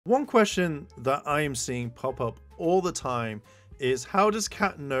One question that I am seeing pop up all the time is, how does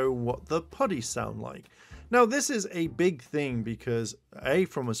Cat know what the putties sound like? Now, this is a big thing because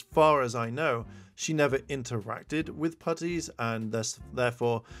from as far as I know, she never interacted with putties and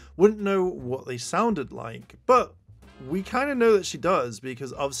therefore wouldn't know what they sounded like. But we kind of know that she does,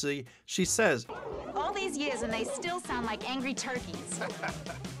 because obviously she says, all these years and they still sound like angry turkeys.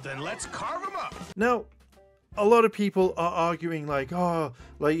 Then let's carve them up. Now, a lot of people are arguing like, oh,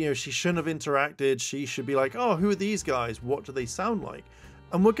 like, you know, she shouldn't have interacted. She should be like, oh, who are these guys? What do they sound like?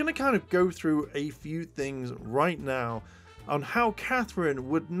 And we're going to kind of go through a few things right now on how Catherine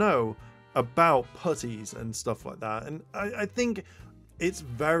would know about putties and stuff like that. And I think it's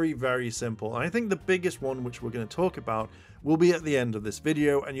very, very simple. And I think the biggest one, which we're going to talk about, will be at the end of this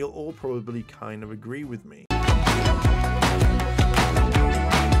video, and you'll all probably kind of agree with me.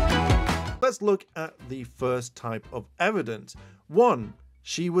 Let's look at the first type of evidence. One,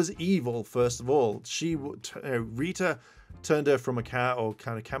 she was evil, first of all. Rita turned her from a cat, or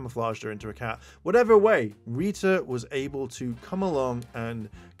kind of camouflaged her into a cat. Whatever way, Rita was able to come along and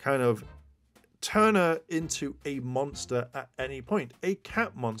kind of turn her into a monster at any point, a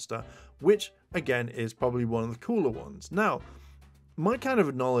cat monster, which again is probably one of the cooler ones. Now, my kind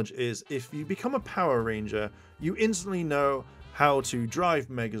of knowledge is, if you become a Power Ranger, you instantly know how to drive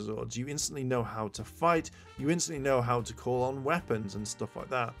Megazords, you instantly know how to fight, you instantly know how to call on weapons and stuff like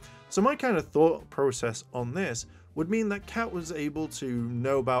that. So my kind of thought process on this would mean that Cat was able to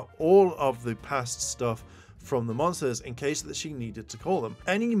know about all of the past stuff from the monsters in case that she needed to call them.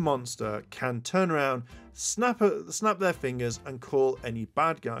 Any monster can turn around, snap their fingers and call any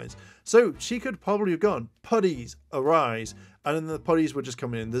bad guys. So she could probably have gone, putties, arise, and then the putties would just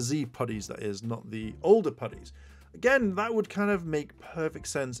come in, the Z putties that is, not the older putties. Again, that would kind of make perfect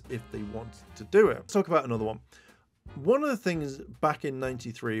sense if they wanted to do it. Let's talk about another one. One of the things back in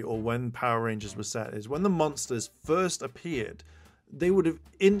 '93, or when Power Rangers was set, is when the monsters first appeared, they would have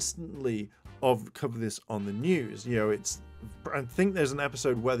instantly covered this on the news. You know, I think there's an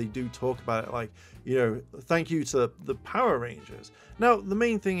episode where they do talk about it, like, you know, thank you to the Power Rangers. Now, the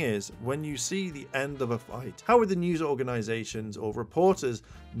main thing is, when you see the end of a fight, how would the news organizations or reporters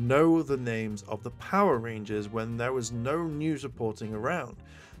know the names of the Power Rangers when there was no news reporting around?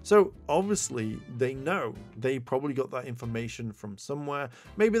 So obviously they know. They probably got that information from somewhere.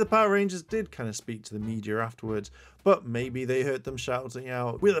 Maybe the Power Rangers did kind of speak to the media afterwards, but maybe they heard them shouting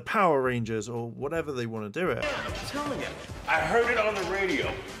out, "We're the Power Rangers," or whatever they want to do it. I'm telling you, I heard it on the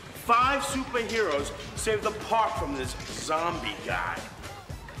radio. 5 superheroes saved the park from this zombie guy.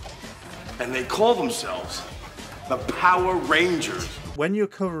 And they call themselves the Power Rangers. When you're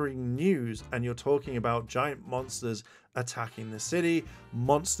covering news and you're talking about giant monsters attacking the city,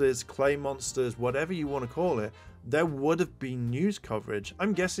 monsters, clay monsters, whatever you want to call it, there would have been news coverage.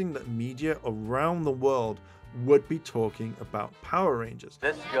 I'm guessing that media around the world would be talking about Power Rangers.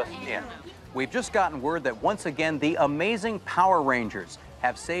 This just in. We've just gotten word that once again the amazing Power Rangers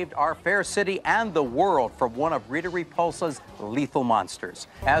have saved our fair city and the world from one of Rita Repulsa's lethal monsters.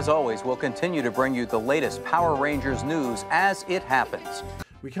 As always, we'll continue to bring you the latest Power Rangers news as it happens.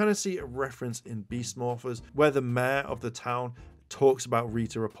 We kind of see a reference in Beast Morphers where the mayor of the town talks about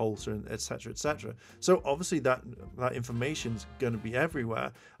Rita Repulsa and etc, etc. So obviously that information's going to be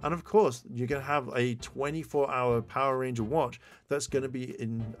everywhere, and of course you're going to have a 24-hour Power Ranger watch that's going to be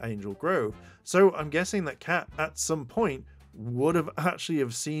in Angel Grove. So I'm guessing that Cat at some point would have actually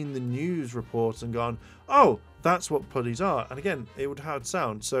have seen the news reports and gone, oh, that's what putties are. And again, it would have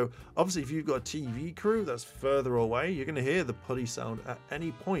sound. So obviously if you've got a TV crew that's further away, you're going to hear the putty sound at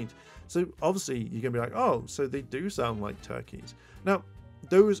any point. So obviously you're going to be like, oh, so they do sound like turkeys. Now,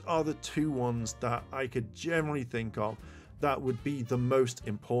 those are the two ones that I could generally think of that would be the most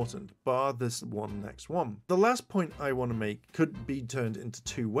important, bar this next one. The last point I want to make could be turned into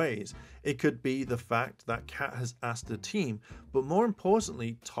two ways. It could be the fact that Cat has asked the team, but more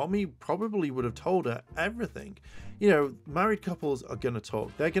importantly, Tommy probably would have told her everything. You know, married couples are going to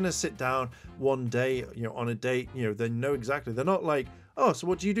talk. They're going to sit down one day, you know, on a date, you know, they know exactly. They're not like, oh, so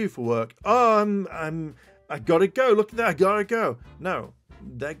what do you do for work? Oh, I gotta go. Look at that, I gotta go. No.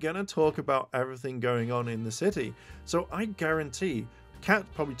 They're gonna talk about everything going on in the city. So I guarantee Cat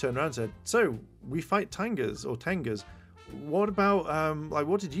probably turned around and said, so we fight Tangas or Tengas. What about like,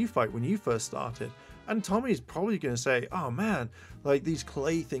 what did you fight when you first started? And Tommy's probably gonna say, oh man, like these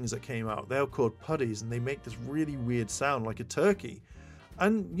clay things that came out, they're called putties and they make this really weird sound like a turkey.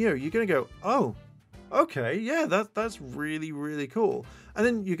 And you know, you're gonna go, oh, Okay, yeah, that's really, really cool. And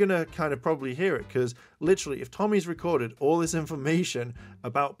then you're gonna kind of probably hear it, because literally, if Tommy's recorded all this information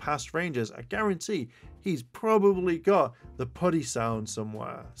about past Rangers, I guarantee he's probably got the putty sound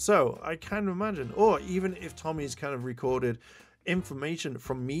somewhere. So I can imagine, or even if Tommy's kind of recorded information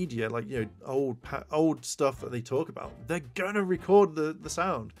from media, like, you know, old stuff that they talk about, they're gonna record the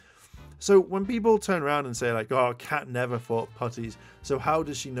sound. So when people turn around and say like, oh, Kat never fought putties, so how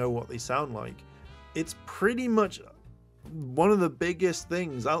does she know what they sound like? It's pretty much one of the biggest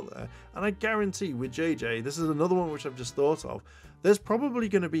things out there. And I guarantee with JJ, this is another one which I've just thought of, there's probably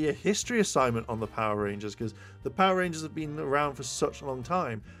going to be a history assignment on the Power Rangers, because the Power Rangers have been around for such a long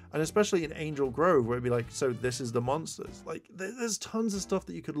time. And especially in Angel Grove, where it'd be like, so this is the monsters. Like, there's tons of stuff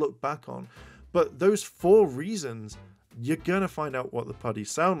that you could look back on. But those 4 reasons, you're going to find out what the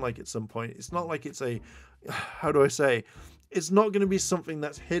putties sound like at some point. It's not like it's a, how do I say, it's not going to be something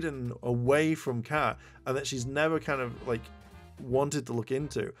that's hidden away from Kat and that she's never kind of like wanted to look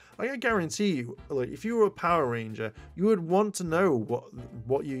into. Like, I guarantee you, like, if you were a Power Ranger, you would want to know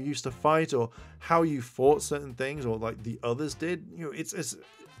what you used to fight, or how you fought certain things, or like the others did. You know,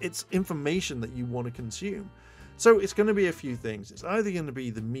 it's information that you want to consume. So it's going to be a few things. It's either going to be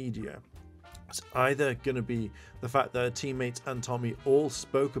the media. It's either going to be the fact that her teammates and Tommy all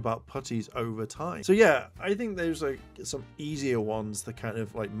spoke about putties over time. So yeah, I think there's like some easier ones to kind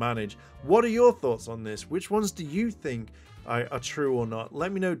of like manage. What are your thoughts on this? Which ones do you think are true or not?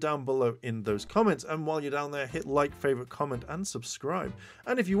 Let me know down below in those comments. And while you're down there, hit like, favorite, comment, and subscribe.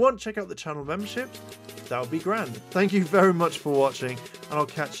 And if you want, check out the channel membership. That would be grand. Thank you very much for watching, and I'll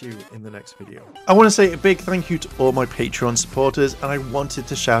catch you in the next video. I want to say a big thank you to all my Patreon supporters, and I wanted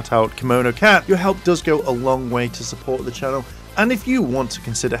to shout out Kimono Cat. Your help does go a long way to support the channel. And if you want to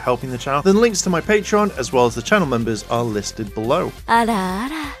consider helping the channel, then links to my Patreon as well as the channel members are listed below. あらあ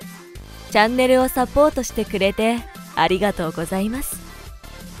ら、チャンネルをサポートしてくれてありがとうございます。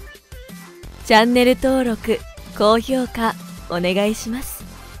チャンネル登録、高評価お願いします。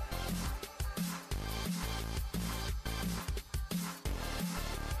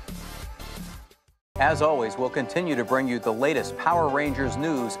As always, we'll continue to bring you the latest Power Rangers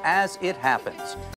news as it happens.